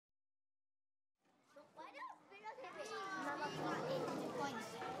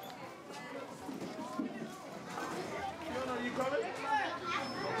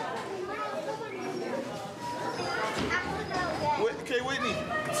Sydney,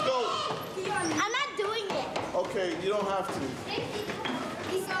 let's go. I'm not doing it. Okay, you don't have to.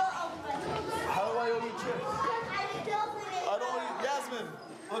 How do I owe you chips? I don't owe you. Yasmin,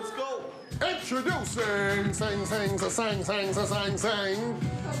 let's go. Introducing, sing.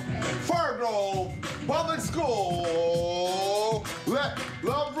 Fargo Public School. Let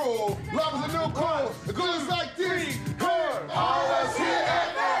love rule. Love is a new cool. The good is like this. Her. All us here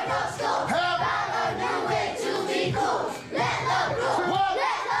at Fargo School have a new way to be cool. Let love rule. What?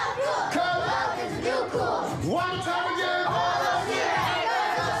 Let love rule. Cause love is a new cool. One time again. All us here at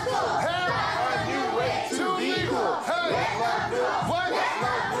Fargo School have a new way to be cool. Hey. Let love rule. What? Let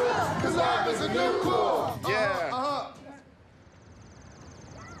love rule. Cause love is a new cool. Yeah.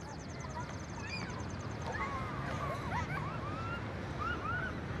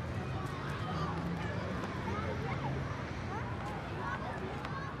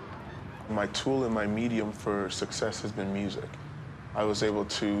 My tool and my medium for success has been music. I was able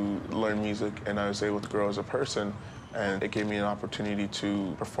to learn music and I was able to grow as a person, and it gave me an opportunity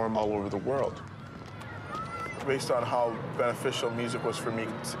to perform all over the world. Based on how beneficial music was for me,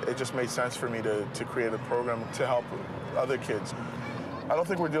 it just made sense for me to create a program to help other kids. I don't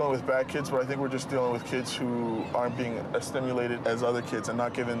think we're dealing with bad kids, but I think we're just dealing with kids who aren't being as stimulated as other kids and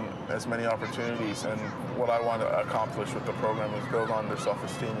not given as many opportunities. And what I want to accomplish with the program is build on their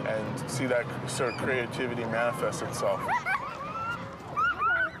self-esteem and see that sort of creativity manifest itself.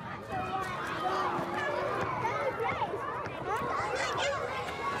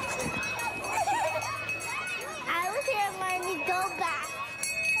 I was here learning go back.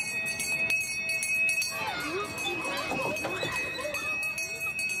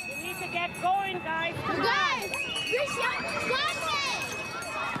 To get going, guys. Guys, push your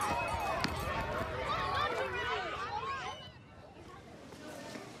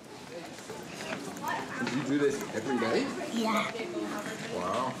Do you do this every day? Yeah.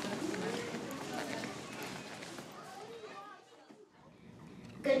 Wow.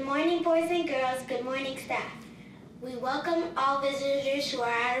 Good morning, boys and girls. Good morning, staff. We welcome all visitors who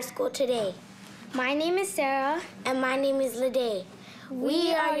are at our school today. My name is Sarah. And my name is Lede.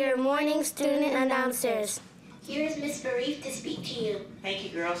 We are your morning student announcers. Here is Miss Barif to speak to you. Thank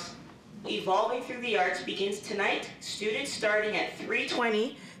you, girls. Evolving Through the Arts begins tonight. Students starting at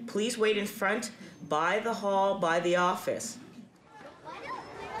 3:20. Please wait in front, by the hall, by the office.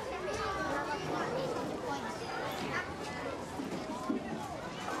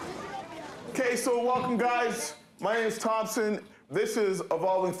 Okay, so welcome, guys. My name is Thompson. This is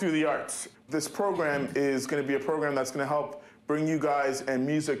Evolving Through the Arts. This program is going to be a program that's going to help bring you guys and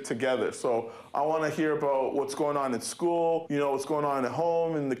music together. So I want to hear about what's going on at school, you know, what's going on at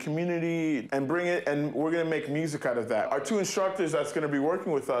home, in the community, and bring it, and we're going to make music out of that. Our two instructors that's going to be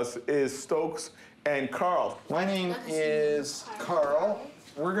working with us is Stokes and Carl. My name is Carl.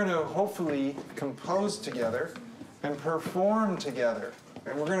 We're going to hopefully compose together and perform together.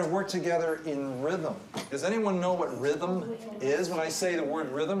 And we're going to work together in rhythm. Does anyone know what rhythm is when I say the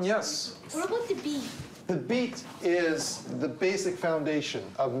word rhythm? Yes. What about the beat? The beat is the basic foundation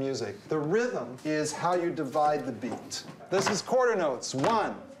of music. The rhythm is how you divide the beat. This is quarter notes.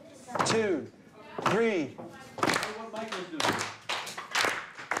 1, 2, 3.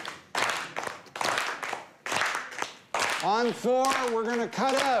 On 4, we're going to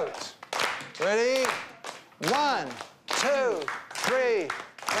cut out. Ready? 1, 2, 3.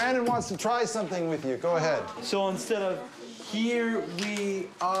 Brandon wants to try something with you. Go ahead. So instead of here we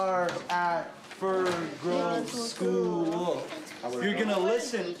are at Fraiberg School, you're gonna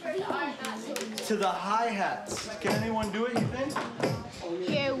listen to the hi-hats. Can anyone do it, you think?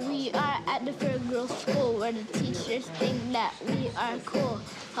 Here we are at the Fraiberg School, where the teachers think that we are cool,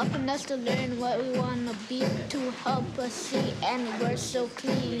 helping us to learn what we want to be, to help us see, and we're so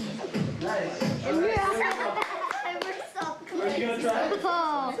clean. Are you gonna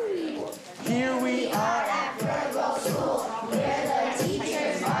try it? Here we are at Fraiberg School, where the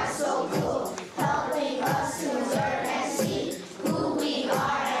teachers are so cool, helping us to learn and see who we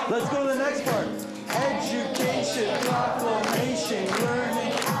are. Let's go to the next part. Education, proclamation,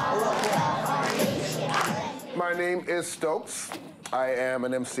 learning all about our nation. My name is Stokes. I am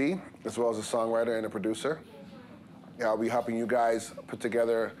an MC, as well as a songwriter and a producer. I'll be helping you guys put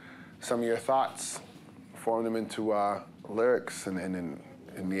together some of your thoughts, form them into lyrics, and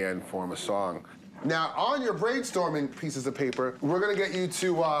in the end, form a song. Now, on your brainstorming pieces of paper, we're gonna get you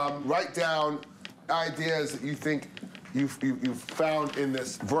to write down ideas that you think you've found in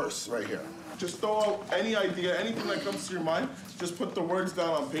this verse right here. Just throw out any idea, anything that comes to your mind, just put the words down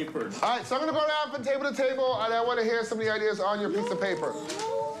on paper. All right, so I'm gonna go down from table to table, and I wanna hear some of the ideas on your piece of paper.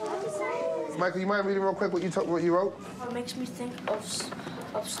 Michael, you mind reading real quick what you wrote? It makes me think of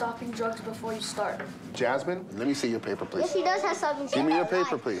stopping drugs before you start. Jasmine, let me see your paper, please. Yes, he does have something to say. Give me your about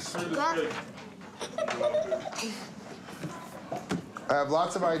paper, life. please. I have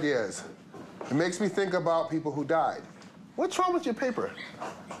lots of ideas. It makes me think about people who died. What's wrong with your paper?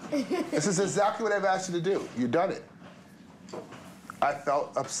 This is exactly what I've asked you to do. You've done it. I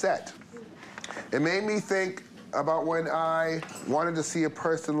felt upset. It made me think about when I wanted to see a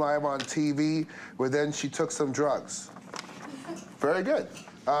person live on TV, where then she took some drugs. Very good.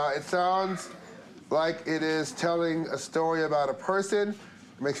 It sounds like it is telling a story about a person.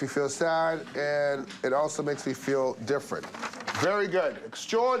 It makes me feel sad, and it also makes me feel different. Very good.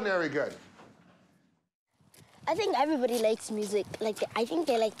 Extraordinary good. I think everybody likes music. I think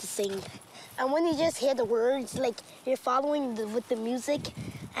they like to sing. And when you just hear the words, like you're following with the music,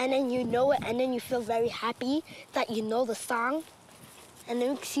 and then you know it, and then you feel very happy that you know the song, and it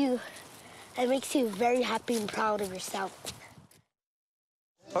makes you very happy and proud of yourself.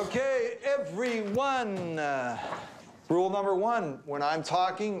 Okay, everyone. Rule number 1, when I'm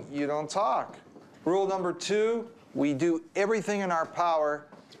talking, you don't talk. Rule number 2, we do everything in our power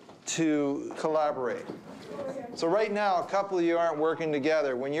to collaborate. So right now, a couple of you aren't working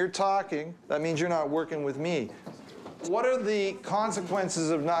together. When you're talking, that means you're not working with me. What are the consequences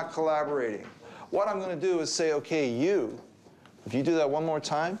of not collaborating? What I'm going to do is say, okay, you, if you do that one more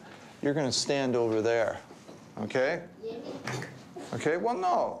time, you're going to stand over there, okay? Okay, well,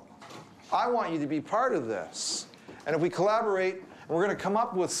 no. I want you to be part of this. And if we collaborate, we're going to come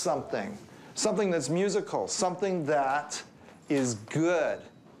up with something that's musical, something that is good.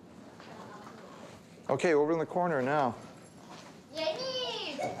 Okay, over in the corner now.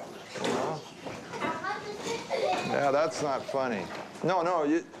 Yeah, that's not funny. No,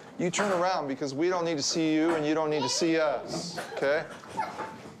 you turn around because we don't need to see you and you don't need to see us, okay?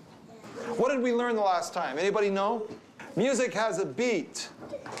 What did we learn the last time? Anybody know? Music has a beat.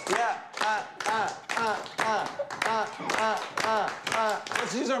 Yeah,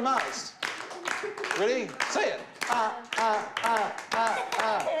 Let's use our mouths. Ready? Say it.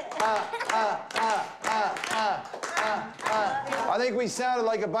 I think we sounded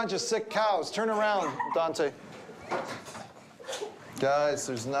like a bunch of sick cows. Turn around, Dante. Guys,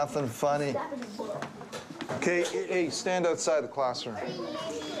 there's nothing funny. Okay, hey, stand outside the classroom.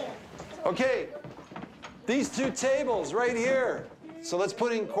 Okay, these 2 tables right here. So let's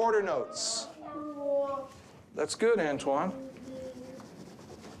put in quarter notes. That's good, Antoine.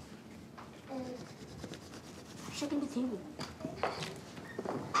 Shaking the table.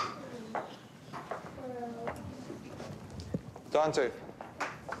 Dante.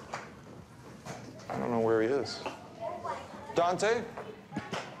 I don't know where he is. Dante?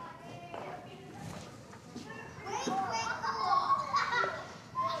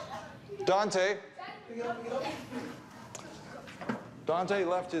 Dante? Dante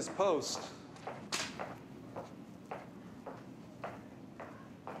left his post.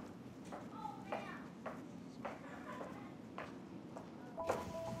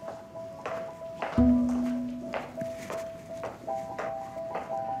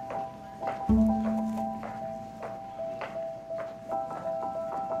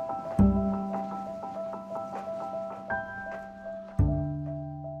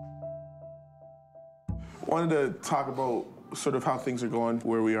 Wanted to talk about sort of how things are going,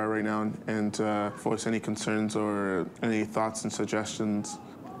 where we are right now, and voice any concerns or any thoughts and suggestions.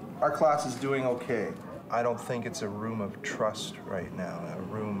 Our class is doing okay. I don't think it's a room of trust right now, a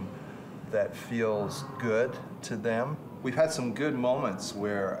room that feels good to them. We've had some good moments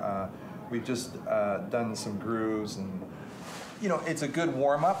where we've just done some grooves, and you know, it's a good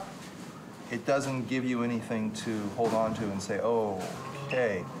warm-up. It doesn't give you anything to hold on to and say, oh,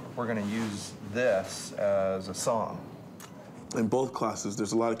 okay, we're going to use this as a song. In both classes,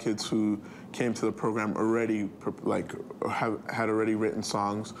 there's a lot of kids who came to the program already, had already written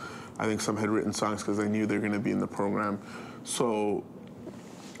songs. I think some had written songs because they knew they were going to be in the program. So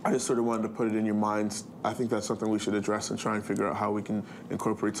I just sort of wanted to put it in your minds. I think that's something we should address and try and figure out how we can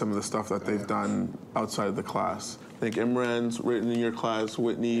incorporate some of the stuff that they've done outside of the class. I think Imran's written in your class,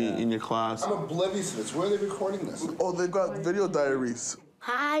 Whitney in your class. I'm oblivious to this. Where are they recording this? Oh, they've got video diaries.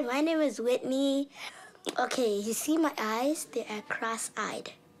 Hi, my name is Whitney. Okay, you see my eyes? They are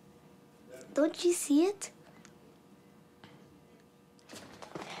cross-eyed. Don't you see it?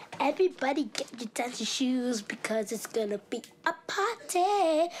 Everybody get your dancing shoes because it's gonna be a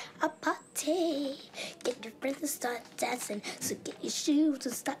party, a party. Get your friends to start dancing, so get your shoes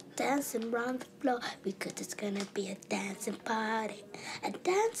and start dancing around the floor because it's gonna be a dancing party, a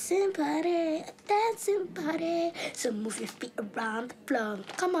dancing party, a dancing party. So move your feet around the floor,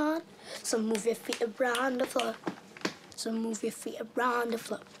 come on. So move your feet around the floor. So move your feet around the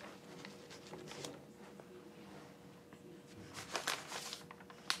floor.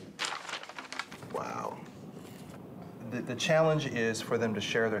 Wow. The challenge is for them to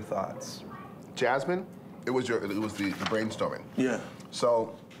share their thoughts. Jasmine, it was the brainstorming. Yeah.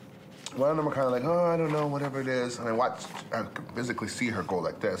 So one of them are kind of like, oh, I don't know, whatever it is. And I could physically see her go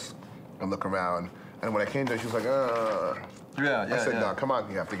like this and look around. And when I came to her, she was like, I said, no, come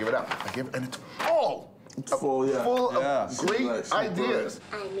on, you have to give it up. And it's full of great ideas.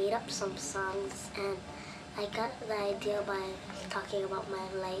 I made up some songs, and I got the idea by talking about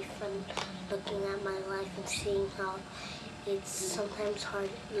my life and looking at my life and seeing how it's sometimes hard.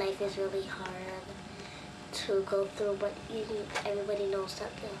 Life is really hard to go through, but everybody knows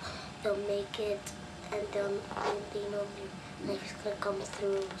that they'll make it, and they know their life's gonna come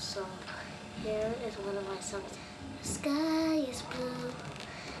through. So here is one of my songs. The sky is blue,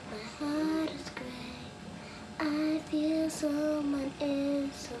 my heart is gray. I feel someone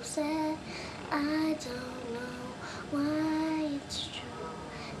is so sad. I don't know why it's true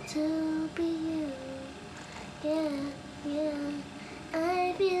to be you. Yeah, yeah.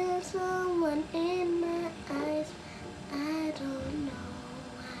 I feel someone in my eyes. I don't know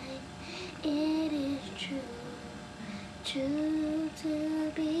why it is true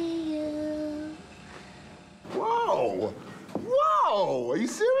to be you. Whoa! Whoa! Are you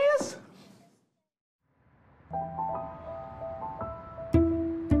serious?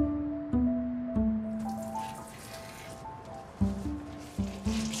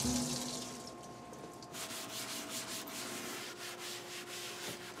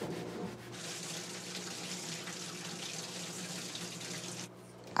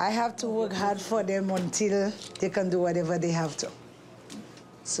 I have to work hard for them until they can do whatever they have to.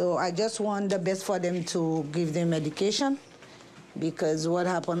 So I just want the best for them to give them education, because what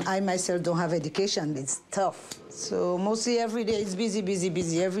happened, I myself don't have education. It's tough. So mostly every day is busy, busy,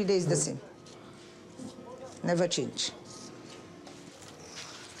 busy. Every day is the same. Never change.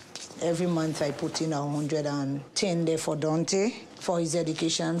 Every month I put in 110 there for Dante, for his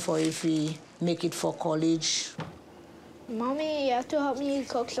education, for if he make it for college. Mommy, you have to help me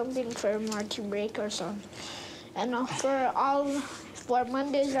cook something for March break or something. And for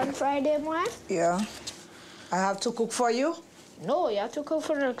Mondays and Friday, Mom? Yeah. I have to cook for you? No, you have to cook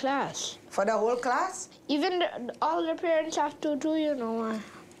for the class. For the whole class? Even all the parents have to do, you know, Mom.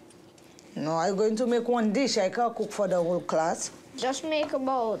 No, I'm going to make one dish. I can't cook for the whole class. Just make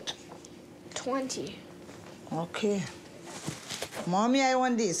about 20. Okay. Mommy, I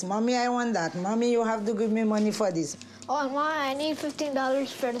want this. Mommy, I want that. Mommy, you have to give me money for this. Oh, and Mom, I need $15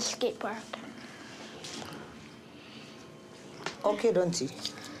 for the skate park. Okay, Dante.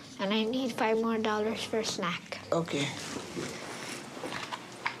 And I need $5 more for snack. Okay.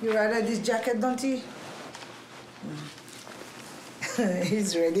 You rather this jacket, Dante?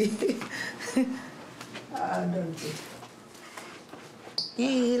 He's ready. Dante.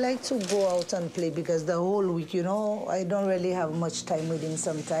 He likes to go out and play because the whole week, you know, I don't really have much time with him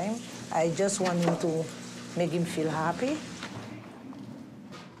sometimes. I just want him to make him feel happy.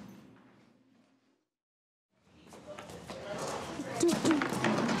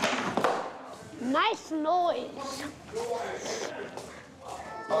 Nice noise.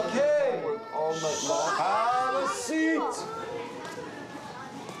 Okay. Have a seat.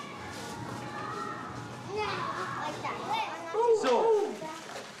 So,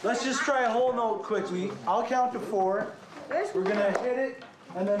 let's just try a whole note quickly. I'll count to 4. We're gonna hit it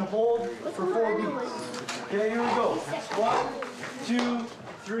and then hold for 4 beats. Okay, here we go. 1, 2,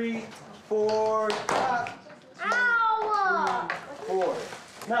 3, 4, tap. 4.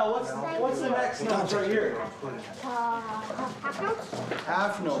 Now, what's the next note right here? Half notes?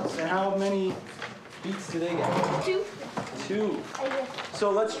 Half notes. And how many beats do they get? 2. 2.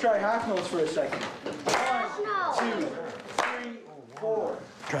 So let's try half notes for a second. 1, 2, 3, 4.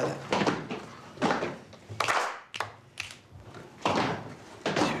 Try that.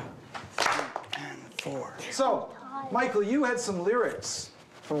 2, 3, and 4. So, Michael, you had some lyrics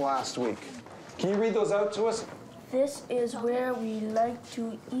from last week. Can you read those out to us? This is where we like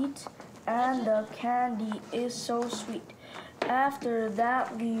to eat, and the candy is so sweet. After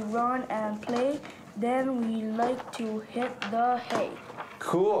that, we run and play, then we like to hit the hay.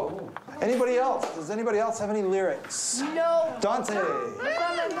 Cool. Anybody else? Does anybody else have any lyrics? No. Dante,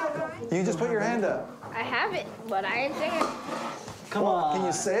 you just put your hand up. I have it, but I ain't sing it. Come on. Can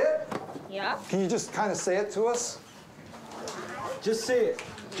you say it? Yeah. Can you just kind of say it to us? Just say it.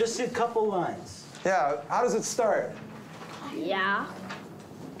 Just say a couple lines. Yeah, how does it start? Yeah.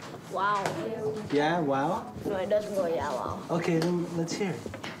 Wow. Yeah, wow. No, it doesn't go yeah, wow. Okay, then let's hear it.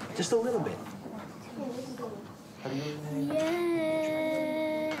 Just a little bit.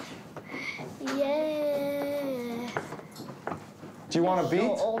 Yeah. Yeah. Do you want a beat?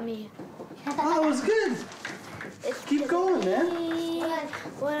 Don't owe me. Oh, that was good. Keep going, man.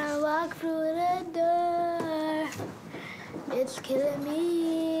 When I walk through the door, it's killing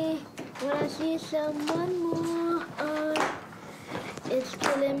me. When I see someone more, it's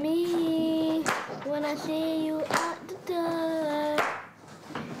killing me. When I see you out the door,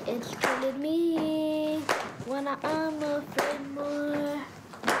 it's killing me. When I'm afraid more.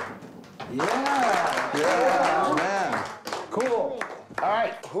 Yeah. Yeah, man. Cool. All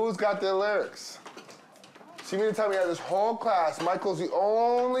right, who's got their lyrics? So you mean to tell me out of this whole class, Michael's the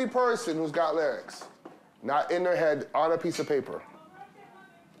only person who's got lyrics? Not in their head, on a piece of paper.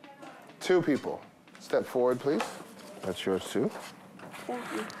 2 people. Step forward, please. That's yours too.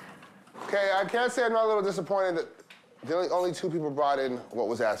 Okay, I can't say I'm not a little disappointed that only 2 people brought in what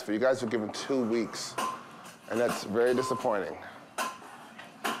was asked for. You guys were given 2 weeks, and that's very disappointing.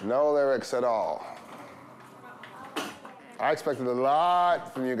 No lyrics at all. I expected a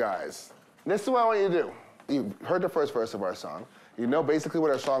lot from you guys. This is what I want you to do. You heard the first verse of our song. You know basically what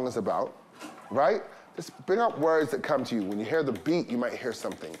our song is about, right? Just bring up words that come to you. When you hear the beat, you might hear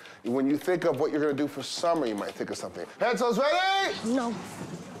something. When you think of what you're gonna do for summer, you might think of something. Pencils ready? No.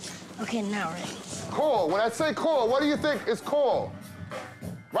 Okay, now ready. Cool. When I say cool, what do you think is cool?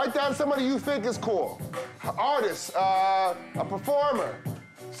 Write down somebody you think is cool. An artist, a performer,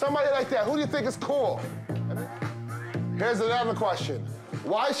 somebody like that. Who do you think is cool? Here's another question.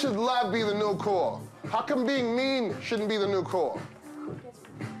 Why should love be the new cool? How come being mean shouldn't be the new cool?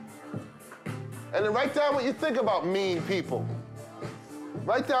 And then write down what you think about mean people.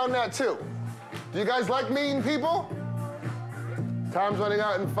 Write down that too. Do you guys like mean people? Time's running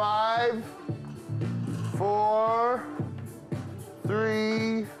out in 5, 4,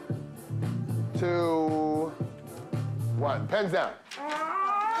 3, 2, 1. Pens down.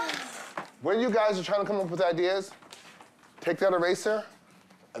 When you guys are trying to come up with ideas, take that eraser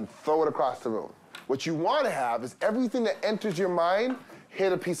and throw it across the room. What you want to have is everything that enters your mind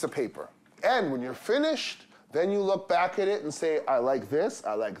hit a piece of paper. And when you're finished, then you look back at it and say, I like this,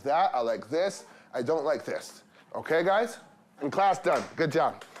 I like that, I like this, I don't like this. Okay, guys? And class done. Good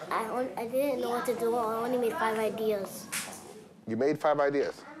job. I didn't know what to do. I only made 5 ideas. You made 5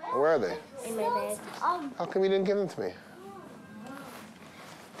 ideas. Where are they? In my bag. How come you didn't give them to me?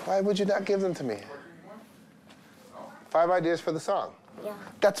 Why would you not give them to me? 5 ideas for the song. Yeah.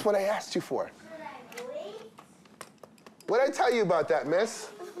 That's what I asked you for. What did I tell you about that, miss?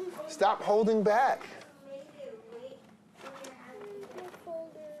 Stop holding back.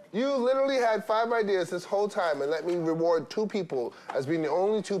 You literally had 5 ideas this whole time and let me reward 2 people as being the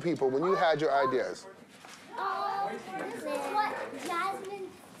only 2 people when you had your ideas. This is what Jasmine,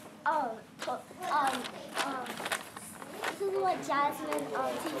 this is what Jasmine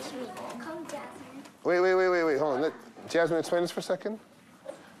teach me. Come, Jasmine. Wait, hold on. Let Jasmine explain this for a second.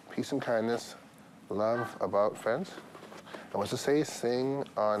 Peace and kindness, love about friends. And what's it say? Sing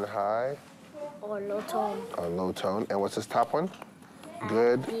on high. Or low tone. On low tone. And what's this top one?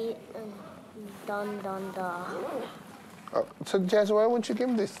 Good. Dun, dun, dun. Oh, so Jasmine, why wouldn't you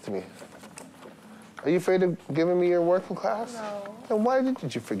give this to me? Are you afraid of giving me your work in class? No. Then why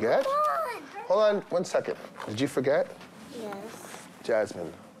did you forget? Come on. Hold on 1 second. Did you forget? Yes.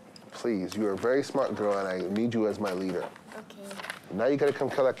 Jasmine, please, you are a very smart girl and I need you as my leader. Okay. Now you gotta come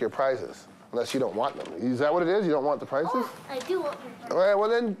collect your prizes, unless you don't want them. Is that what it is? You don't want the prizes? Oh, I do want All right, well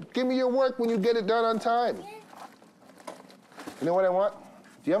then give me your work when you get it done on time. You know what I want?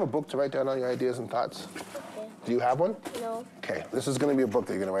 Do you have a book to write down all your ideas and thoughts? Okay. Do you have one? No. Okay, this is gonna be a book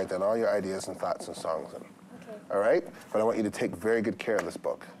that you're gonna write down all your ideas and thoughts and songs in. Okay. All right? But I want you to take very good care of this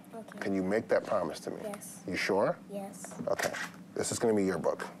book. Okay. Can you make that promise to me? Yes. You sure? Yes. Okay. This is gonna be your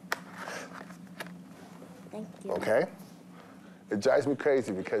book. Thank you. Okay? It drives me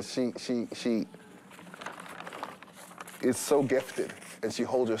crazy because she is so gifted and she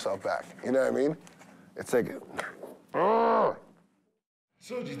holds herself back. You know what I mean? It's like,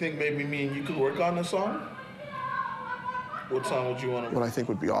 So do you think maybe me and you could work on a song? What song would you want to? What I think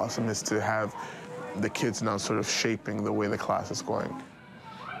would be awesome is to have the kids now sort of shaping the way the class is going.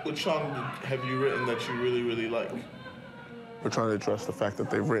 Which song have you written that you really, really like? We're trying to address the fact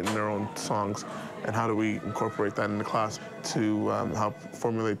that they've written their own songs, and how do we incorporate that in the class to help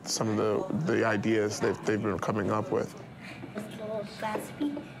formulate some of the ideas they've been coming up with. A slow, fast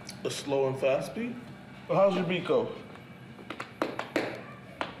beat. A slow and fast beat? Well, how's your beat go?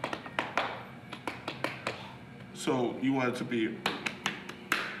 So you want it to be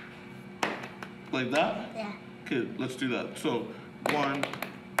like that? Yeah. Okay, let's do that. So 1,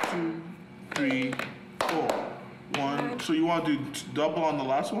 2, 3, 4. 1. So you want to do double on the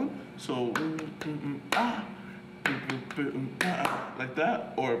last one? So like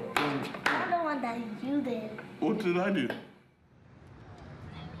that, or I don't want that you did. What did I do?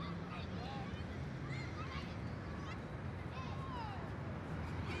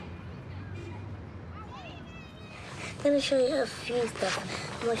 I'm gonna show you a few stuff,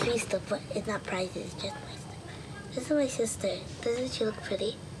 but it's not prizes, it's just my stuff. This is my sister. Doesn't she look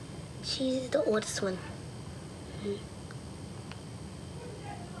pretty? She's the oldest one.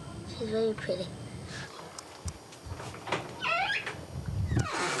 She's very pretty.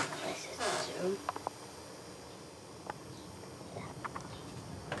 My sister's room.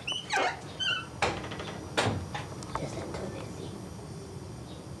 Just until they see.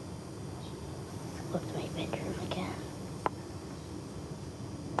 Let's go to my bedroom again.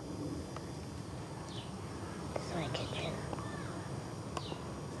 This is my kitchen.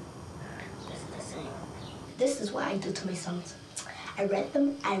 This is the same. This is what I do to my songs. I write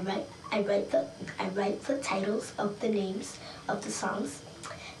them. I write the titles of the names of the songs.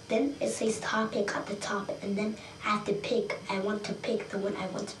 Then it says topic at the top, and then I have to pick. I want to pick the one I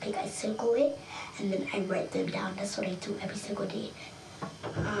want to pick. I circle it, and then I write them down. That's what I do every single day.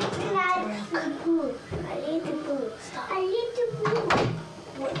 I need to poo. Stop. I need to poo.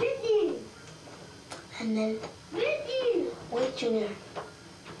 What is it? And then. Wait, Junior.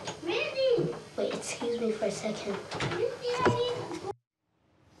 Wait, excuse me for a second.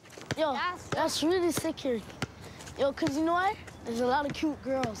 Yo, that's really sick here. Yo, cause you know what? There's a lot of cute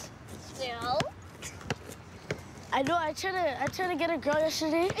girls. Still? I know. I tried to get a girl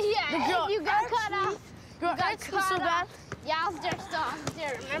yesterday. Yeah, the girl you got caught up. Girl, that's so bad. Yeah, I was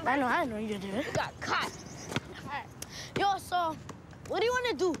there, remember? I know you did it. You got caught. Right. Yo, so what do you want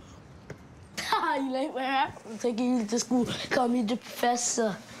to do? You like where I'm taking you to school. Call me the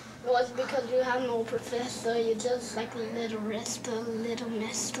professor. Well, it's because you have no professor. You're just like a little rester, little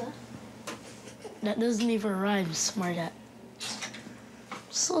mister. That doesn't even rhyme, smart at.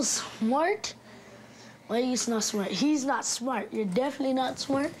 So smart? Why he's not smart? He's not smart. You're definitely not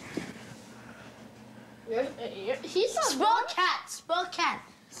smart. He's not Spell smart. cat. Spell cat.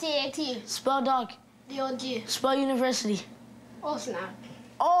 C-A-T. Spell dog. D-O-G. Spell university. Oh, snap.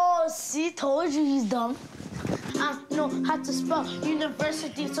 Oh, see, told you he's dumb. I know how to spell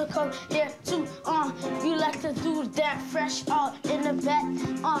university, so come here too. You like to do that fresh out in the back.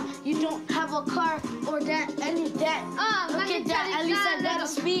 You don't have a car or that, any that. Look at that, at least I got a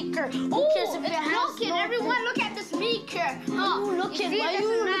speaker. Who cares if it has looking. Everyone look at the speaker. Why you looking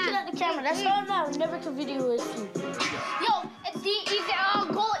at the camera? That's all now. Never can video it. Yo, it's easy.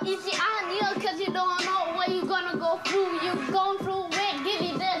 Go easy on you, because you don't know what you're gonna go through. You're going through with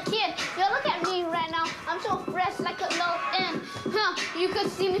Giddy the kid. Yo, look at me right now. I'm so fresh like a low end. You could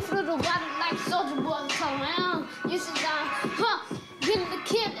see me through the water like Soldier Boy. You sit down. Giddy the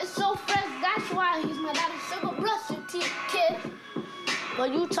kid is so fresh. That's why he's my daddy. So go brush your teeth, kid.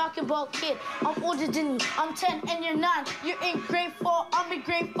 But you talking about kid, I'm older than you. I'm 10 and you're 9. You're in grade 4, I'm in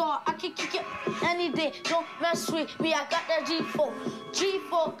grade 4. I can kick it any day. Don't mess with me, I got that G4.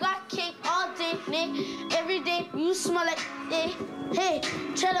 G4, got cake all day, Nick. Every day, you smell like, hey,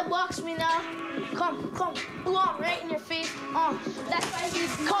 try to box me now. Come, go on, right in your face. That's why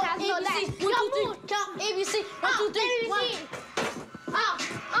he's come, ABC, 1, 2, 3, count, ABC, 1, 2, 3, 1.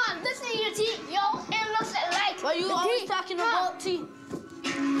 Listen to your teeth, yo. It looks like. Why you always talking about teeth?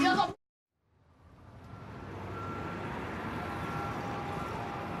 Yo.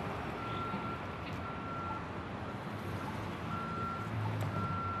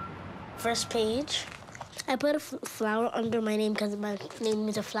 First page. I put a flower under my name because my name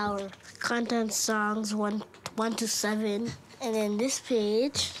is a flower. Content songs 1 to 7. And then this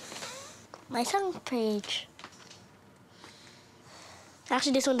page, my song page.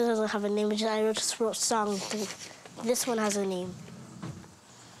 Actually, this one doesn't have a name. I just wrote song. This one has a name.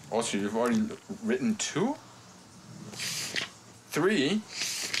 Oh, so you've already written 2? 3?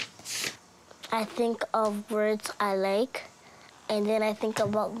 I think of words I like, and then I think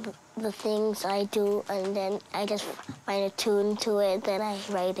about the things I do, and then I just find a tune to it, then I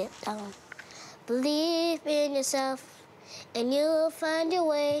write it down. Believe in yourself, and you'll find your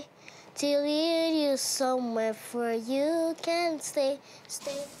way. to lead you somewhere for you can stay,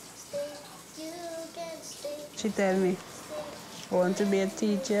 stay, stay, you can stay. She tell me, I want to be a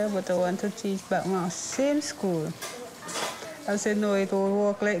teacher, but I want to teach back my same school. I said, no, it won't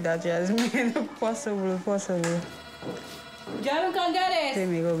work like that, Jasmine. Possible. Jasmine, come get it. Say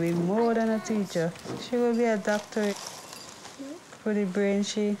me will be more than a teacher. She will be a doctor. For the brain,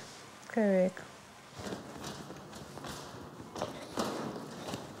 she correct.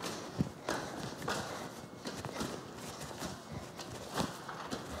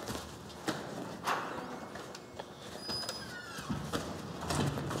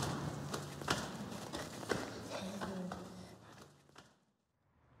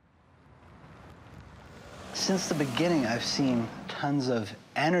 Since the beginning, I've seen tons of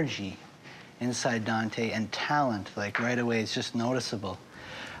energy inside Dante and talent, like right away, it's just noticeable.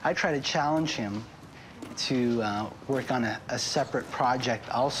 I try to challenge him to work on a separate project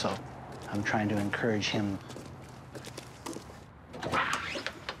also. I'm trying to encourage him.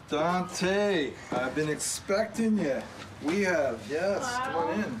 Dante, I've been expecting you. We have, yes. Wow. Come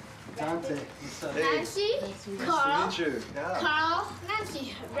on in. Dante. Hey. Nancy, Nice Carl, to meet you. Yeah. Carl,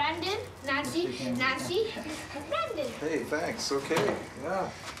 Nancy, Brandon, Nancy, Brandon. Hey, thanks. Okay. Yeah.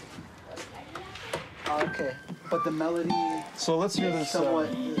 Okay, but the melody. So let's hear this. Somewhat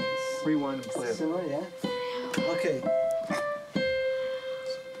rewind and play it. similar, yeah. Okay.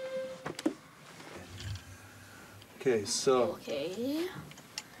 Okay, so. Okay.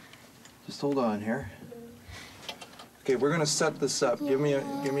 Just hold on here. Okay, we're gonna set this up. Give me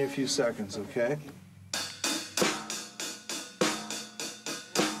a few seconds, okay?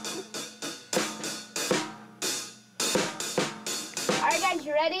 Are you guys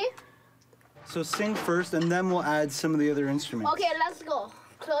ready? So sing first, and then we'll add some of the other instruments. Okay, let's go.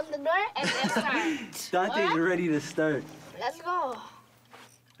 Close the door and let's start. Dante's Alright? ready to start. Let's go.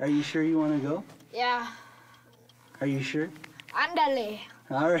 Are you sure you want to go? Yeah. Are you sure? Andale.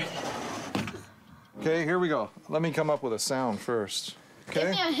 All right. Okay, here we go. Let me come up with a sound first. Okay?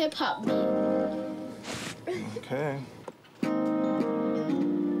 Give me a hip hop beat. Okay.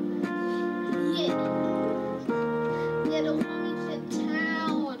 Yeah, the homies in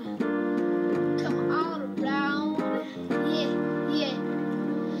town come all around. Yeah.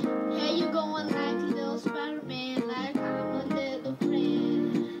 Here you going like little Spider-Man, like I'm a little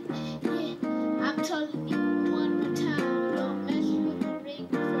friend. Yeah, I'm telling you one more time, don't mess with the ring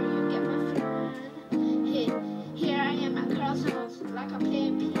before you get my friend. Yeah, here I am at Carl's house, like I'm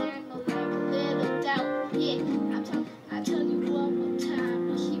playing piano, like a little doubt. Yeah, I tell you one more time,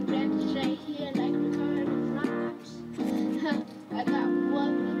 you see Brandon's right here, like Ricardo rhymes. I got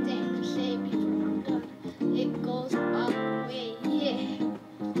one more thing to say before I'm done. It goes all the way, yeah.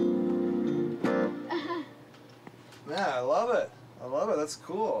 Yeah, I love it. I love it. That's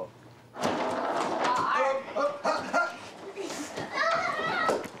cool.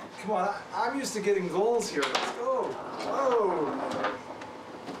 Come on, I'm used to getting goals here. Let's go. Oh.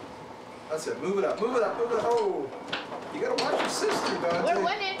 That's it. Move it up. Move it up. Move it up. Oh. You gotta watch your sister, Dante. We're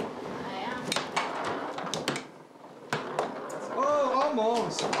winning. Oh,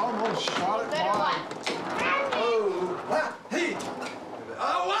 almost. Almost shot it wide. Oh. Ah, hey.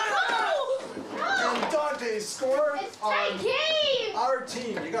 Oh, what? And Dante scored on our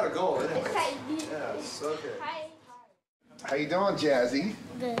team. You got a goal, isn't it? Yes, okay. How you doing, Jazzy?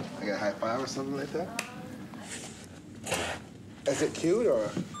 Good. I got a high five or something like that? Is it cute or?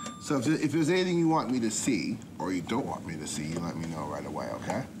 So if there's anything you want me to see or you don't want me to see, you let me know right away,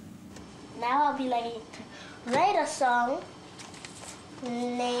 okay? Now I'll be letting you write a song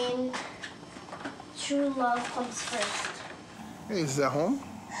named True Love Comes First. Hey, is that home?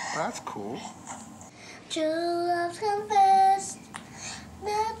 Oh, that's cool. True love comes first.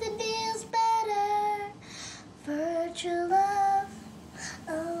 Nothing feels better for true love.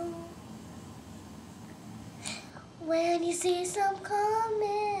 Oh. When you see some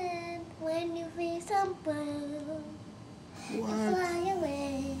coming, when you feel some blue, you fly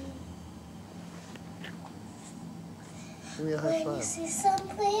away. Give me a high When you five. see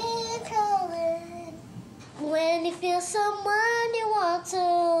something calling, when you feel someone you want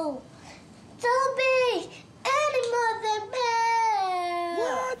to, don't be any more than pale.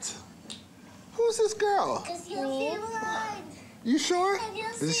 What? Who's this girl? 'Cause you feel right. You sure?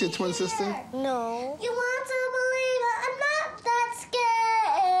 Is this your twin sister? No. You want to believe it, I'm not that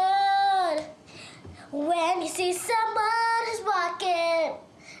scared. When you see someone who's walking,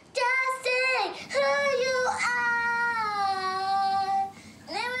 just say who you are.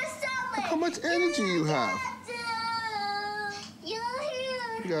 How much energy you have?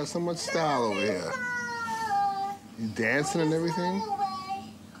 You got so much style over here. You dancing and everything?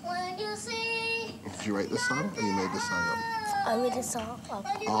 When you Did you write this song, or you made this song up? I made a song up.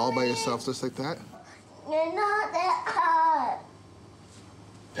 All by yourself, just like that? You're not that hard.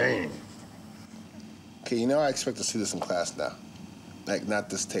 Dang. Okay, you know I expect to see this in class now. Like,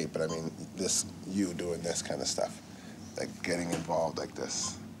 not this tape, but I mean, you doing this kind of stuff. Like, getting involved like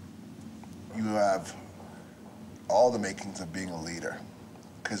this. You have all the makings of being a leader.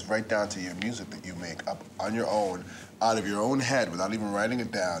 Because right down to your music that you make up on your own, out of your own head, without even writing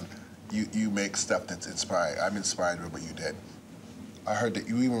it down, you make stuff that's inspired. I'm inspired by what you did. I heard that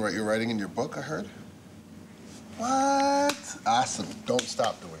you even you're writing in your book, I heard? What? Awesome. Don't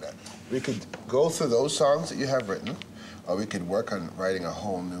stop doing that. We could go through those songs that you have written, or we could work on writing a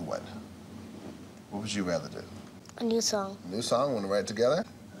whole new one. What would you rather do? A new song. A new song? Want to write it together?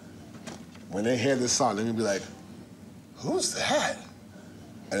 When they hear this song, they're going to be like, who's that?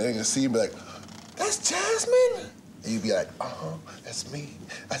 And they're going to see you and be like, that's Jasmine? And you'd be like, oh, that's me.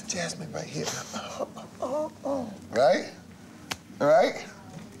 That's Jasmine right here. Right? All right?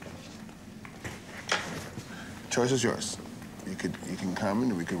 Choice is yours. You can come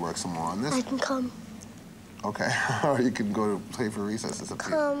and we could work some more on this. I can come. Okay. Or you can go to play for recess. It's up to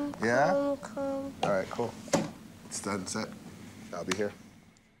you. Yeah? Come. All right, cool. It's done, set. I'll be here.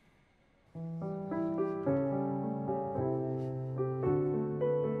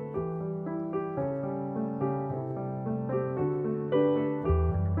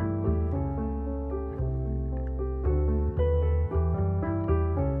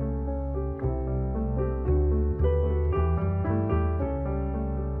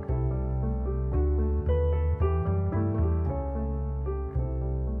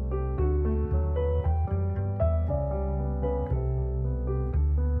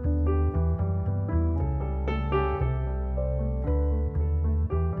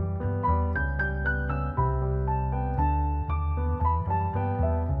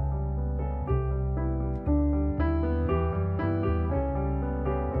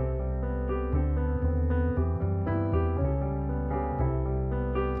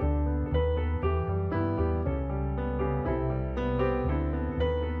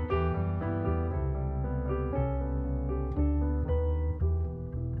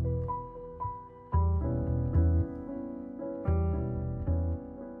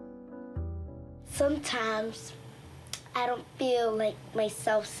 Sometimes I don't feel like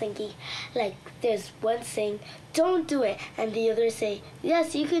myself singing. Like there's one saying, don't do it, and the other say,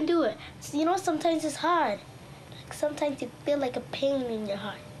 yes, you can do it. So, you know, sometimes it's hard. Like sometimes you feel like a pain in your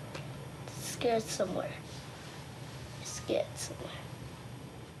heart. Scared somewhere. You're scared somewhere.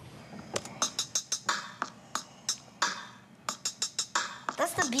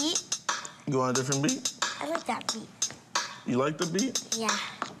 That's the beat. You want a different beat? I like that beat. You like the beat? Yeah.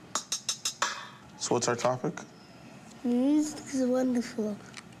 So what's our topic? Music is wonderful.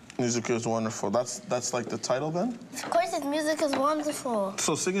 Music is wonderful. That's like the title then? Of course, it's music is wonderful.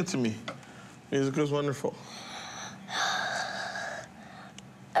 So sing it to me. Music is wonderful.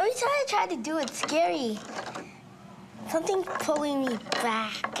 Every time I try to do it, it's scary. Something pulling me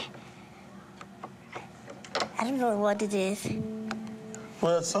back. I don't know what it is.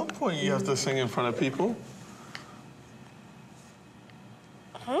 Well, at some point you have to sing in front of people.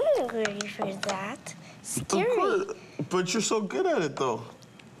 I'm not ready for that. Scary. But you're so good at it, though.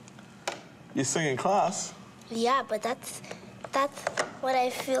 You sing in class. Yeah, but that's what I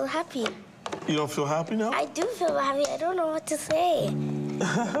feel happy. You don't feel happy now? I do feel happy. I don't know what to say.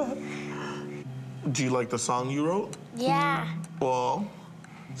 Do you like the song you wrote? Yeah. Well,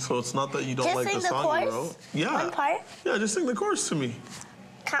 so it's not that you don't like the song you wrote. Yeah. One part? Yeah, just sing the chorus to me.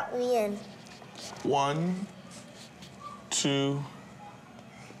 Count me in. 1, 2,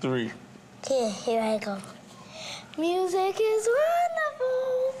 3. Okay, here I go. Music is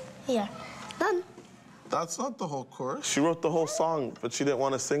wonderful. Here, done. That's not the whole chorus. She wrote the whole song, but she didn't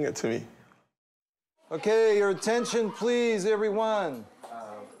want to sing it to me. Okay, your attention, please, everyone.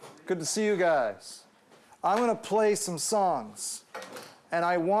 Good to see you guys. I'm going to play some songs, and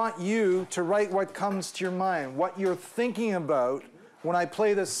I want you to write what comes to your mind, what you're thinking about when I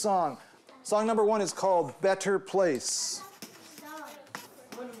play this song. Song number 1 is called Better Place.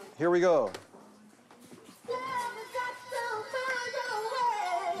 Here we go.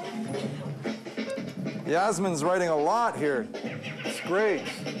 Yasmin's writing a lot here. It's great.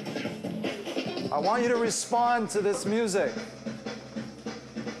 I want you to respond to this music.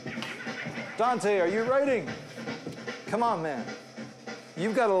 Dante, are you writing? Come on, man.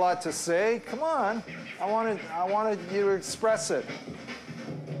 You've got a lot to say. Come on. I wanted you to express it.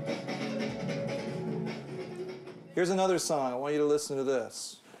 Here's another song. I want you to listen to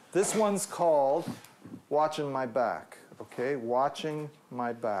this. This one's called Watching My Back. Okay, Watching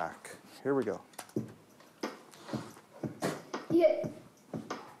My Back. Here we go. Yeah.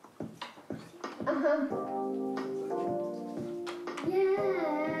 Uh-huh. Yeah.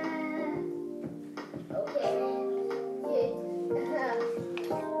 Okay. Yeah. Uh-huh.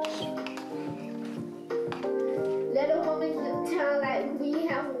 Little woman sound like we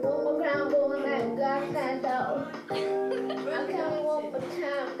have one more round going like God stand out. I'm counting one more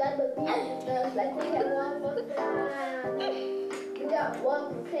time. Got the beat in us like we have one more time. We got one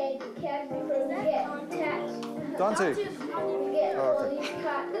more thing to catch before we get attached. Dante.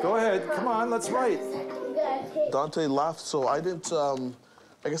 Go ahead. Come on, let's write. Dante laughed, so I didn't,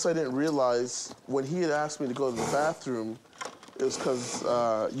 I guess I didn't realize when he had asked me to go to the bathroom, it was because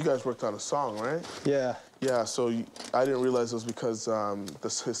you guys worked on a song, right? Yeah. Yeah, so I didn't realize it was because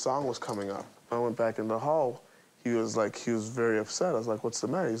his song was coming up. I went back in the hall. He was very upset. I was like, "What's the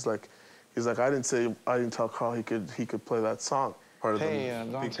matter?" He's like, I didn't tell Carl he could play that song. Part of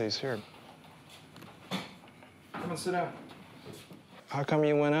Dante's here. Come and sit down. How come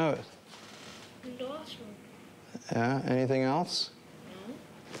you went out? Yeah, anything else? No.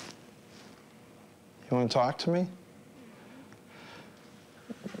 You want to talk to me?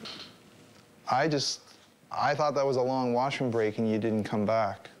 I thought that was a long washroom break and you didn't come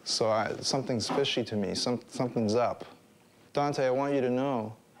back. So something's fishy to me, something's up. Dante, I want you to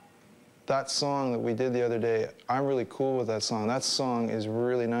know, that song that we did the other day, I'm really cool with that song. That song is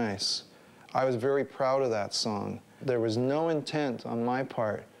really nice. I was very proud of that song. There was no intent on my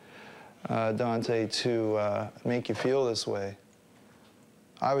part, Dante, to make you feel this way.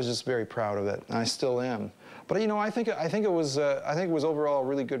 I was just very proud of it, and I still am. But you know, I think it was overall a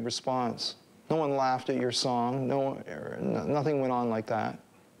really good response. No one laughed at your song. Nothing went on like that.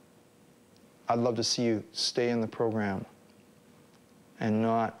 I'd love to see you stay in the program and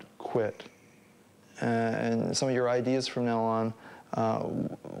not quit. And some of your ideas from now on,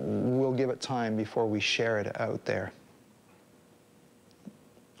 we'll give it time before we share it out there.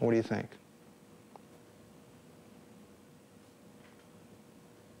 What do you think?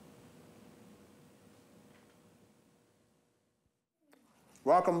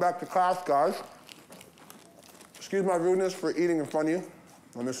 Welcome back to class, guys. Excuse my rudeness for eating in front of you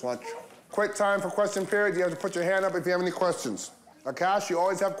on this lunch. Quick time for question period. You have to put your hand up if you have any questions. Akash, you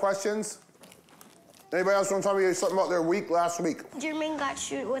always have questions? Anybody else want to tell me something about their week last week? Jermaine got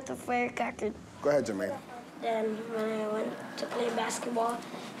shot with a firecracker. Go ahead, Jermaine. Then when I went to play basketball,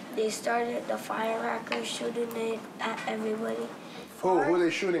 they started the firecracker shooting it at everybody. Who are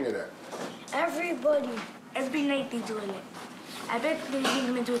they shooting it at? Everybody. Every night they're doing it. I bet they're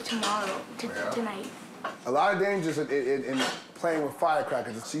going to do it tomorrow, tonight. A lot of dangers in playing with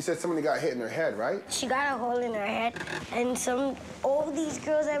firecrackers. She said somebody got hit in her head, right? She got a hole in her head, and all these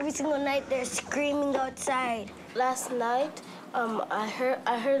girls every single night they're screaming outside. Last night, I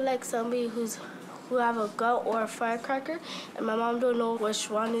heard like somebody who have a gun or a firecracker, and my mom don't know which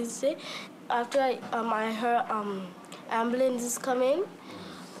one is it. After I heard ambulances come in.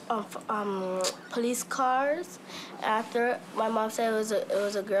 Police cars. After, my mom said it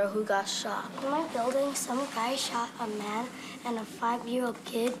was a girl who got shot. In my building, some guy shot a man and a 5-year-old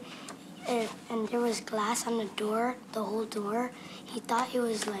kid, and there was glass on the door, the whole door. He thought it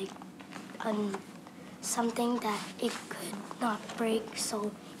was like something that it could not break,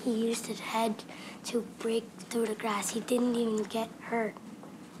 so he used his head to break through the glass. He didn't even get hurt.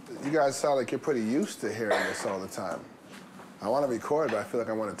 You guys sound like you're pretty used to hearing this all the time. I want to record, but I feel like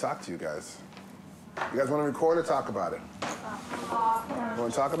I want to talk to you guys. You guys want to record or talk about it? You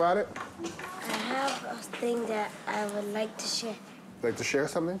want to talk about it? I have a thing that I would like to share. Like to share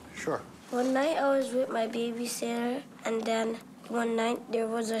something? Sure. One night I was with my babysitter, and then one night there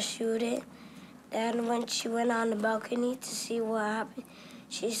was a shooting. Then when she went on the balcony to see what happened,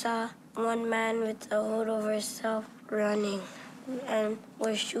 she saw one man with a hood over himself running and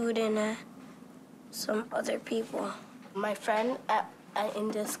was shooting at some other people. My friend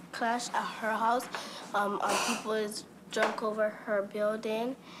in this clash at her house, people is drunk over her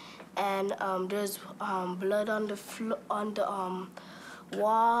building, and there's blood on the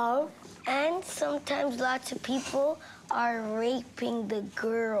wall. And sometimes lots of people are raping the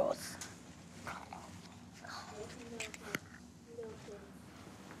girls.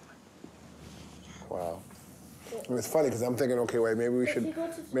 Wow. I mean, it's funny because I'm thinking, okay, wait, maybe we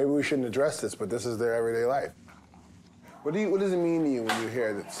shouldn't address this, but this is their everyday life. What does it mean to you when you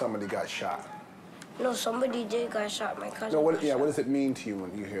hear that somebody got shot? No, somebody did got shot. My cousin. No, what does it mean to you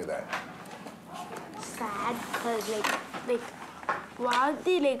when you hear that? Sad, cause like, why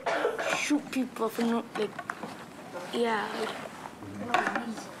they like shoot people for no yeah,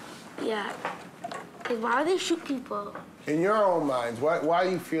 yeah. Cause why they shoot people? In your own minds, why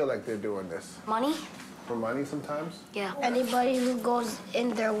do you feel like they're doing this? Money. for money sometimes? Yeah. Anybody who goes in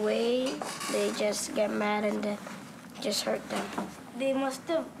their way, they just get mad and then just hurt them. They must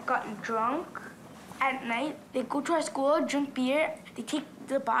have gotten drunk at night. They go to our school, drink beer, they take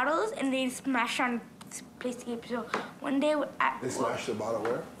the bottles and they smash on playscape. So one day They smashed the bottle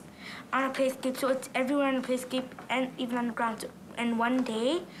where? on a playscape, so it's everywhere on the playscape and even on the ground. So, and one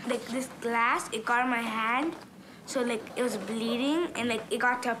day, like this glass, it got on my hand, so like it was bleeding and like it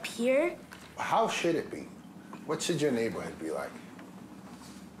got to up here. How should it be? What should your neighborhood be like?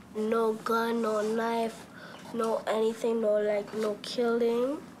 No gun, no knife, no anything, no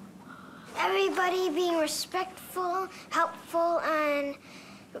killing. Everybody being respectful, helpful, and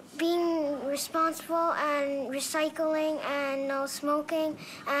being responsible, and recycling, and no smoking.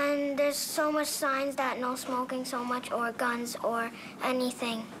 And there's so much signs that no smoking so much, or guns, or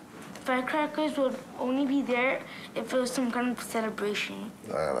anything. Firecrackers would only be there if it was some kind of celebration.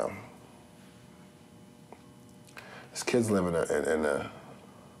 I don't know. These kids live in a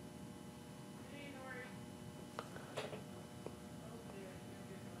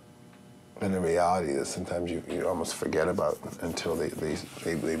reality that sometimes you almost forget about until they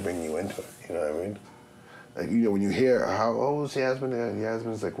bring you into it. You know what I mean? Like, you know, when you hear, how old is Yasmin?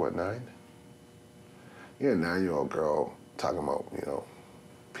 Yasmin's like, what, 9? You're a 9-year-old girl talking about, you know,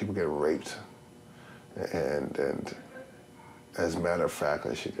 people get raped, and as a matter of fact,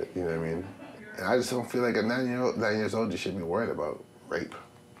 like she did, you know what I mean? And I just don't feel like a 9 years old, you should be worried about rape.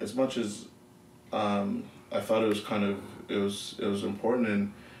 As much as I thought it was kind of, it was important,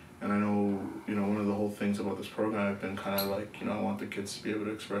 and I know, you know, one of the whole things about this program, I've been kind of like, you know, I want the kids to be able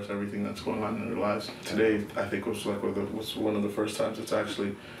to express everything that's going on in their lives. Today, I think was like was one of the first times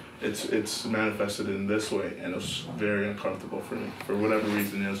it's manifested in this way, and it was very uncomfortable for me. For whatever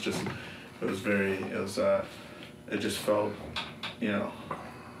reason, it just felt, you know,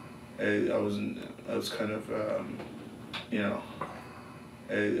 I was kind of, you know,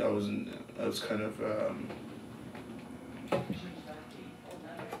 I was kind of,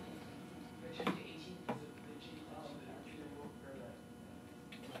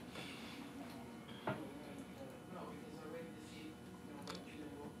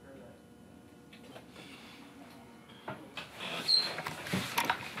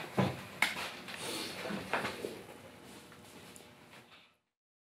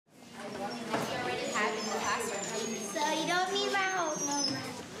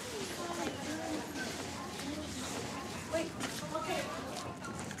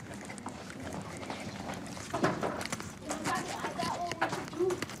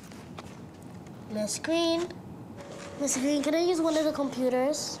 Miss Green. Miss Green, can I use one of the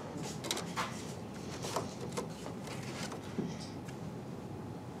computers?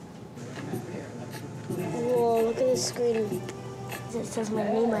 Whoa, look at this screen. It says my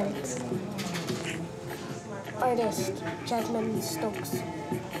name on it. Artist, Jasmine Stokes.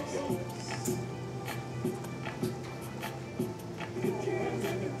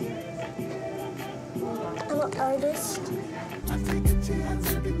 I'm an artist. I take a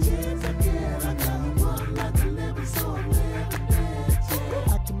chance, every chance I get. I got one like a living, so I'm living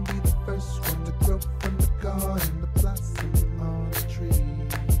it. I can be the first one to grow from the garden, the blossom on the tree.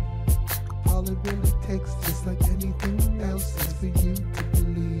 All it really takes, just like anything else, is for you to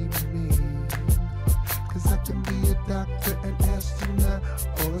believe in me. Cause I can be a doctor, an astronaut,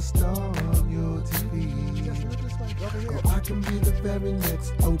 or a star on your TV. Or I can be the very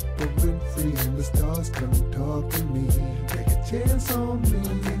next Oprah Winfrey, and the stars come talk to me. Take a chance on me.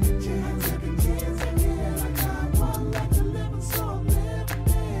 Take a chance, every chance I get. I got one like a living, so I'm living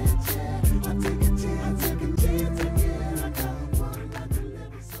it, yeah. I take a chance, every chance I get. I got one like a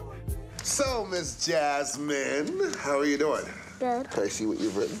living, so I'm living it. So, Miss Jasmine, how are you doing? Good. Can I see what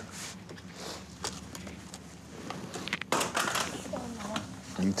you've written?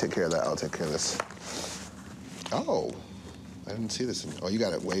 You take care of that, I'll take care of this. Oh, I didn't see this. Oh, you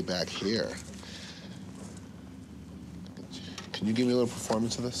got it way back here. Can you give me a little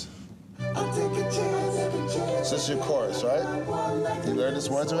performance of this? I'll take a chance, every chance. So this is your chorus, right? You learned this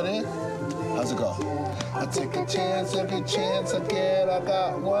words already? How's it go? I take a chance, every chance I get. I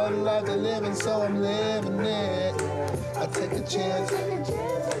got one life to live, and so I'm living it. I take a chance.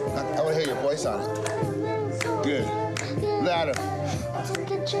 I want to hear your voice on it. Good. Louder.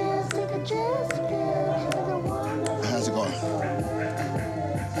 Take a chance, again. How's it going?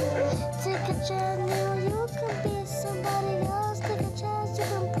 Take a chance, you can be somebody else. Take a chance, you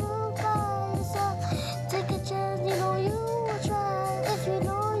can prove by yourself. Take a chance, you will try. If you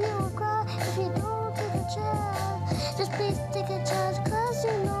know you will cry, if you don't take a chance, just please take a chance, cause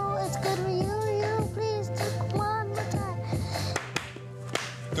you know it's good for you. Please take one more time.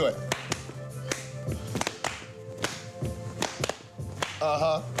 Do it.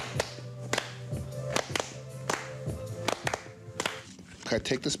 y'all. Can I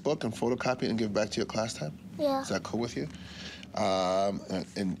take this book and photocopy it and give it back to you at class time? Yeah. Is that cool with you?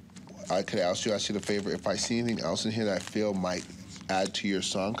 And I could ask you the favor, if I see anything else in here that I feel might add to your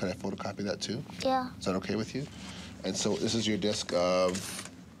song, could I photocopy that too? Yeah. Is that okay with you? And so this is your disc of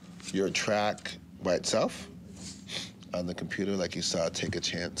your track by itself on the computer, like you saw Take a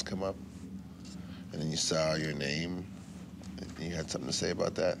Chance come up, and then you saw your name, and you had something to say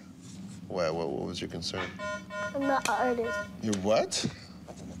about that. What was your concern? I'm not an artist. You're what?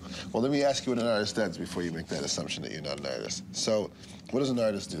 Well, let me ask you what an artist does before you make that assumption that you're not an artist. So, what does an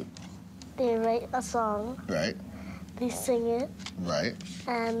artist do? They write a song. Right. They sing it. Right.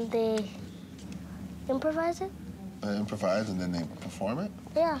 And they improvise it. They improvise and then they perform it?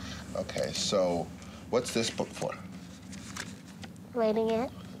 Yeah. Okay, so what's this book for? Writing it.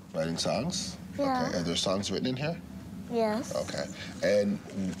 Writing songs? Yeah. Okay, are there songs written in here? Yes. Okay, and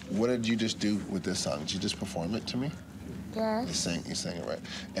what did you just do with this song? Did you just perform it to me? Yes. You sang it right.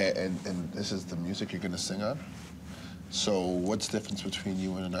 And this is the music you're gonna sing on? So what's the difference between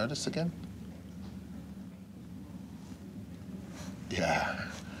you and an artist again? Yeah.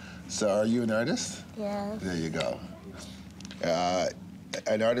 So are you an artist? Yes. There you go.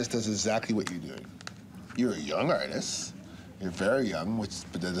 An artist does exactly what you're doing. You're a young artist. You're very young,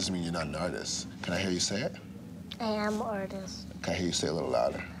 but that doesn't mean you're not an artist. Can I hear you say it? I am an artist. Can I hear you say it a little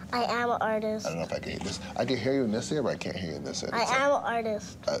louder? I am an artist. I don't know if I can hear this. I can hear you in this ear, but I can't hear you in this ear. I am an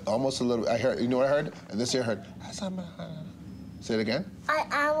artist. Almost a little. I heard. You know what I heard? In this ear, I heard. Say it again. I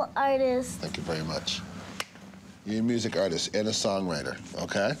am an artist. Thank you very much. You're a music artist and a songwriter.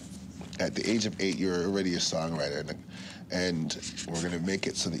 Okay. At the age of 8, you're already a songwriter, and we're gonna make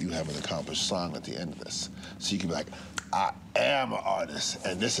it so that you have an accomplished song at the end of this. So you can be like, I am an artist,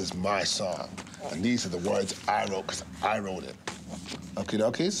 and this is my song, and these are the words I wrote because I wrote it. Okie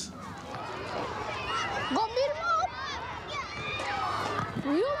dokies? Go beat him up!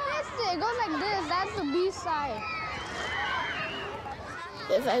 You missed it. It goes like this. That's the B side.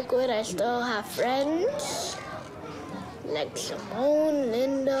 If I quit, I still have friends. Like Simone,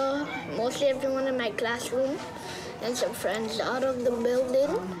 Linda, mostly everyone in my classroom, and some friends out of the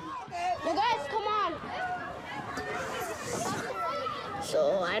building. You guys, come on.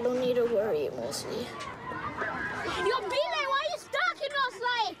 So I don't need to worry mostly. Yo, Billy, why you stalking us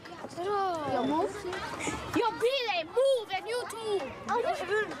like? Yo, move. Yo, Billy, move, and you too. I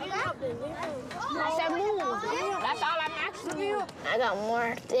said move. That's all I'm asking you. I got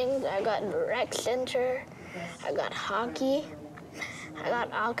more things. I got the rec center. I got hockey. I got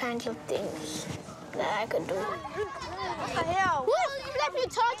all kinds of things that I could do. What the hell? What? Let me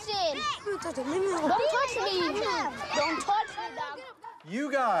touch it. Don't touch me. Don't touch me, dog.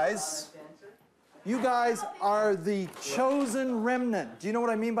 You guys are the chosen remnant. Do you know what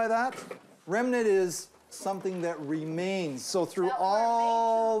I mean by that? Remnant is something that remains. So through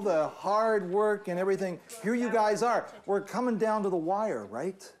all the hard work and everything, here you guys are. We're coming down to the wire,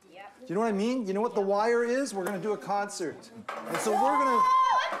 right? Do you know what I mean? You know what the wire is? We're gonna do a concert. And so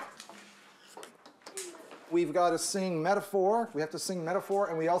we've got to sing Metaphor. We have to sing Metaphor,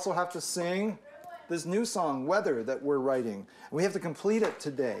 and we also have to sing this new song, Weather, that we're writing. And we have to complete it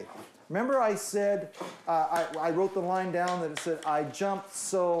today. Remember I said, I wrote the line down that it said, I jumped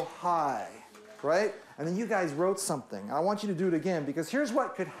so high, right? And then you guys wrote something. I want you to do it again, because here's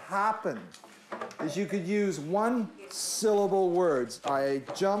what could happen, is you could use one-syllable words. I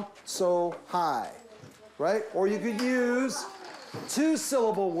jumped so high, right? Or you could use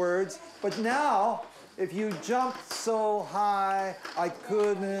two-syllable words, but now, if you jumped so high, I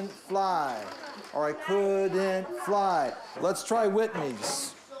couldn't fly, or I couldn't fly. Let's try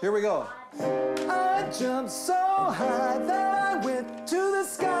Whitney's. Here we go. I jumped so high that I went to the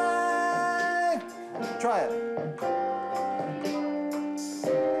sky. Try it.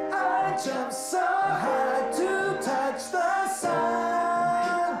 I jumped so high to touch the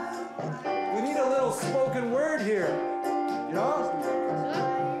sun. We need a little spoken word here, you know?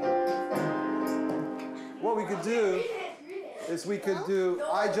 What we could do is we could do,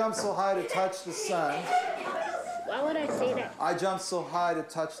 I jumped so high to touch the sun. Why would I say that? I jumped so high to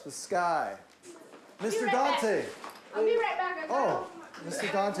touch the sky. Mr. Dante. I'll be right back. Oh, Mr.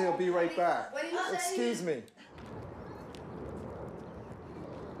 Dante will be right back. Excuse me.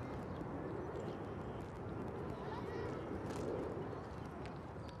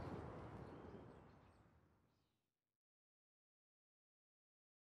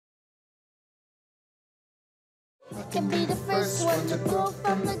 Can be the first one to grow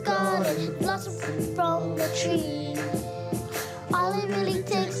from the garden, blossom from the tree. All it really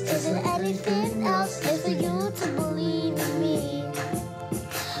takes isn't anything else, is for you to believe in me.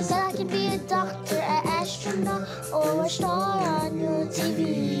 to be a doctor, an astronaut, or a star on your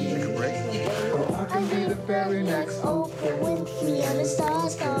TV. I'll be the very next Oprah Winfrey, and the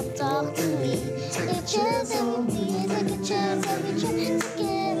stars come talk to me. Take a chance on me, take a chance every chance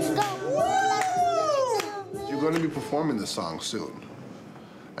again. Go. You're going to be performing this song soon.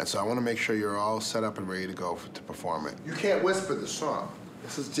 And so I want to make sure you're all set up and ready to go to perform it. You can't whisper the song.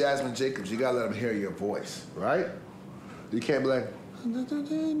 This is Jasmine Jacobs. You got to let them hear your voice, right? You can't be like,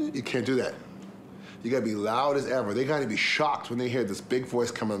 you can't do that. You got to be loud as ever. They got to be shocked when they hear this big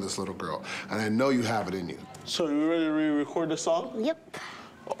voice coming on this little girl. And I know you have it in you. So you ready to re-record the song? Yep.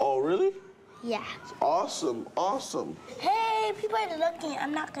 Oh, really? Yeah. Awesome, awesome. Hey, people are looking.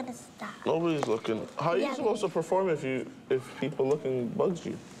 I'm not gonna stop. Nobody's looking. How are you supposed to perform if people looking bugs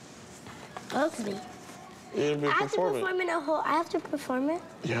you? Bugs me. I have to perform it I have to perform it?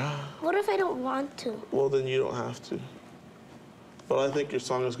 Yeah. What if I don't want to? Well, then you don't have to. But I think your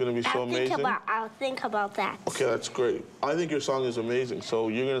song is going to be so amazing. I'll think about that. Okay, that's great. I think your song is amazing, so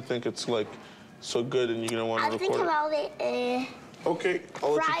you're going to think it's, like, so good and you're going to want to record it. I'll think about it Okay,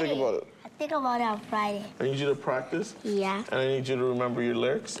 I'll let you think about it. I'll think about it on Friday. I need you to practice. Yeah. And I need you to remember your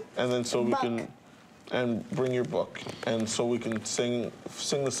lyrics, and then so we can... And bring your book, and so we can sing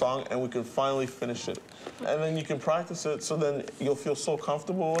the song, and we can finally finish it. And then you can practice it, so then you'll feel so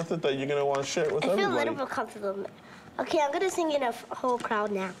comfortable with it that you're gonna want to share it with everybody. I feel a little bit comfortable. Okay, I'm gonna sing in a whole crowd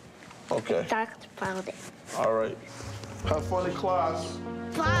now. Okay. That's about it. All right. Have fun in class.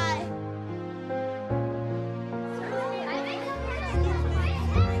 Bye.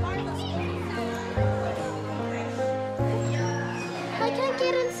 I can't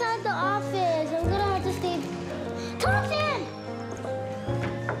get inside the office. I'm gonna have to stay. Thompson!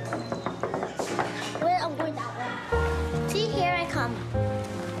 Wait, I'm going that way. See, here I come.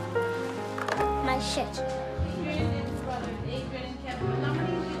 My shit.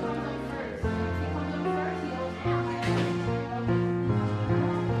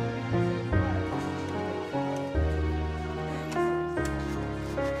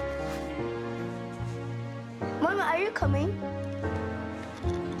 Mama, are you coming?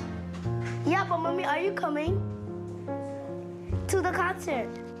 Yeah, but Mommy, are you coming to the concert?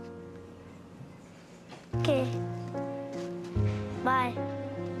 Okay. Bye.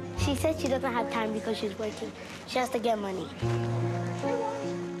 She said she doesn't have time because she's working. She has to get money.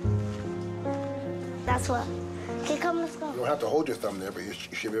 That's what. Okay, come, let's go. You don't have to hold your thumb there, but you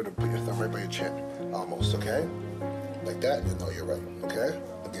should be able to put your thumb right by your chin. Almost, okay? Like that, and you know you're right, okay?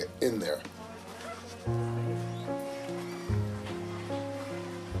 Get in there.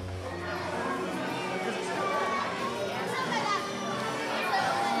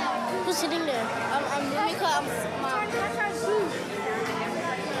 Who's sitting there? I'm Mimika. I'm Mom.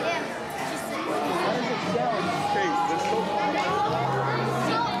 Yeah.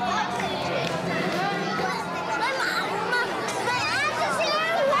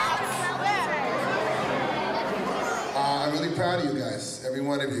 I'm really proud of you guys, every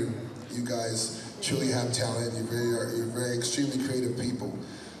one of you. You guys truly have talent. You're very extremely creative people.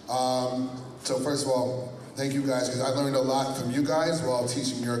 So first of all, thank you guys, because I learned a lot from you guys while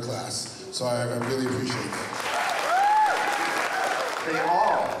teaching your class. So I really appreciate that. They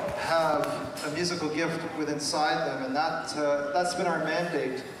all have a musical gift within inside them, and that's been our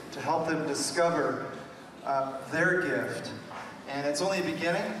mandate, to help them discover their gift. And it's only a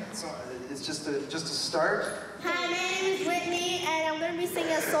beginning. It's just a start. Hi, my name is Whitney, and I'm going to be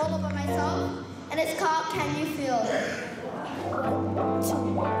singing a solo by myself, and it's called Can You Feel?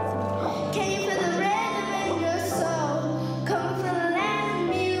 Can you feel the rhythm in your soul? Coming from the land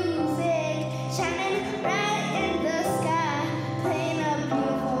of music, shining bright in the sky, playing a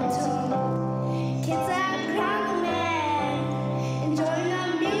beautiful tune. Kids are crowding mad, enjoying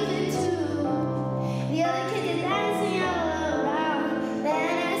our music too. The other kids are dancing all around.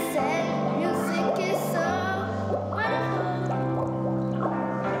 Then I said, music is so wonderful.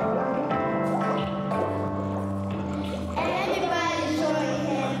 Everybody's joining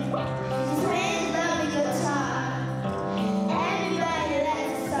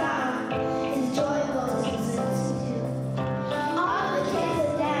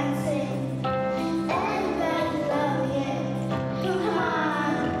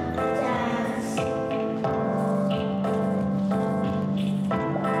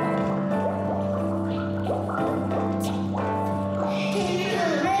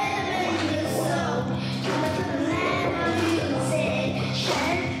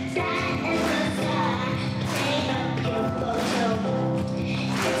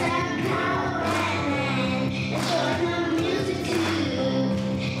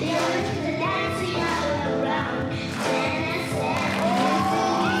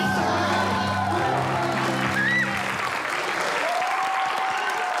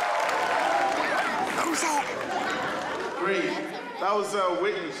was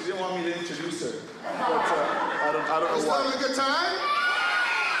Whitney. She didn't want me to introduce her. But I don't know why. Having a good time?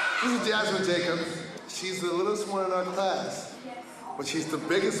 This is Jasmine Jacobs. She's the littlest one in our class, but she's the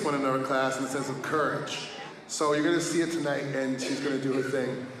biggest one in our class in the sense of courage. So you're gonna see it tonight, and she's gonna do her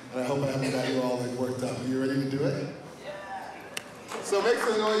thing. And I hope I haven't got you all like worked up. Are you ready to do it? So make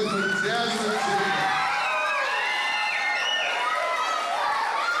some noise for Jasmine Jacobs.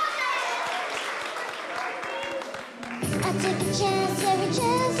 I take a chance, every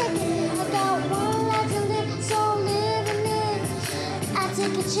chance I get. I got one life to live, so living it. I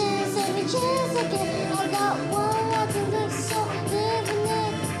take a chance, every chance I get. I got one life to live, so living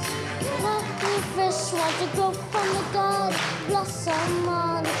it. Not the first one to grow from the God, blossom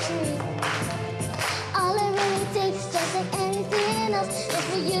on the tree. All it really takes, just like anything else, is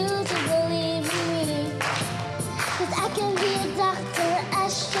for you to believe in me. 'Cause I can be a doctor,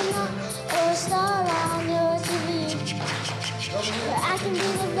 astronaut, or a star on your TV. Or I can be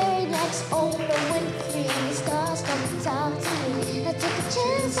the very next Oprah Winfrey, and the stars come to talk to me. I take a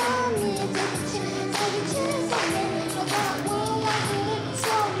chance on me, I take a chance, every chance I get. I got one life to live,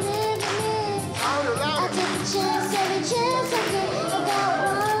 so I'm living it. I take a chance, every chance I get. I got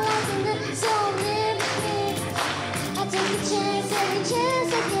one life to live, so I'm living it. I take a chance, every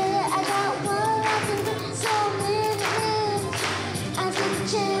chance I get. I got one life to live, so I'm living it. I take a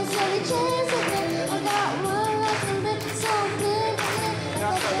chance, every chance I get. I got one life to live, so I'm living it.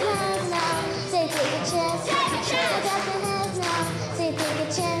 Clap your hands now, say take a chance. I got the hands now, say take a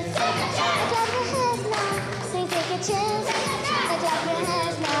chance. I got the hands now, say take a chance. I got your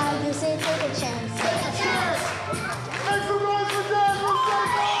hands now, you say take a chance. Take a chance. Make some noise for Jasmine.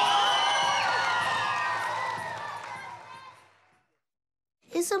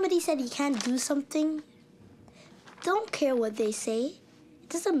 If somebody said you can't do something, don't care what they say. It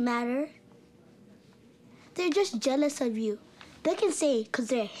doesn't matter. They're just jealous of you. They can say, because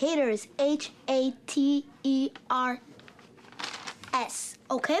they're haters, Haters,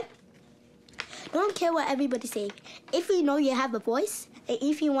 okay? Don't care what everybody's saying. If you know you have a voice, and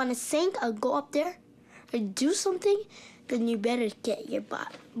if you want to sing or go up there or do something, then you better get your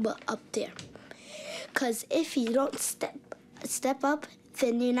butt up there. Because if you don't step up,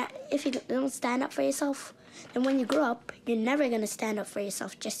 then you're not, if you don't stand up for yourself, then when you grow up, you're never going to stand up for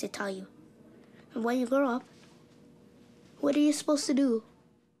yourself, just to tell you. And when you grow up, what are you supposed to do?